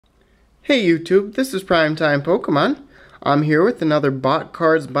Hey YouTube, this is PrimetimePokemon. I'm here with another Bought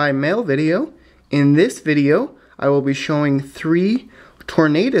Cards by Mail video. In this video, I will be showing 3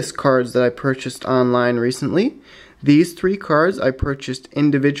 Tornadus cards that I purchased online recently. These 3 cards I purchased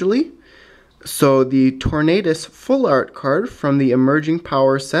individually. So the Tornadus Full Art card from the Emerging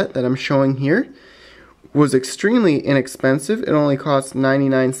Power set that I'm showing here was extremely inexpensive. It only cost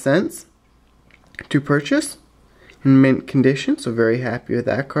 99 cents to purchase in mint condition, so very happy with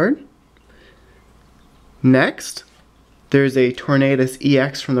that card. Next, there's a Tornadus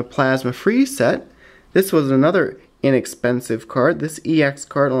EX from the Plasma Freeze set. This was another inexpensive card. This EX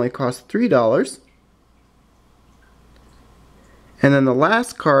card only cost $3. And then the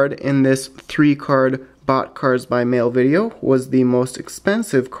last card in this 3-card Bought Cards by Mail video was the most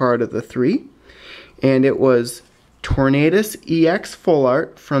expensive card of the 3. And it was Tornadus EX Full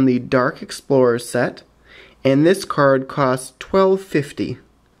Art from the Dark Explorers set. And this card cost $12.50.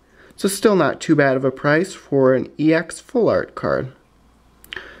 So still not too bad of a price for an EX Full Art card.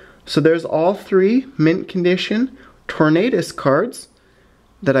 So there's all 3 mint condition Tornadus cards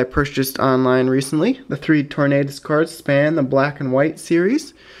that I purchased online recently. The 3 Tornadus cards span the black and white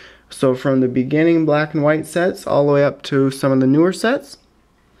series. So from the beginning black and white sets all the way up to some of the newer sets.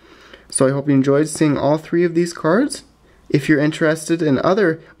 So I hope you enjoyed seeing all 3 of these cards. If you're interested in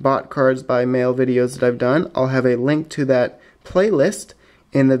other Bought Cards by Mail videos that I've done, I'll have a link to that playlist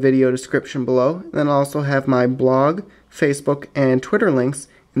in the video description below. And then I'll also have my blog, Facebook, and Twitter links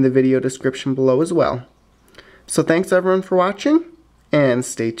in the video description below as well. So thanks everyone for watching, and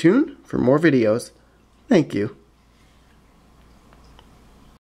stay tuned for more videos. Thank you.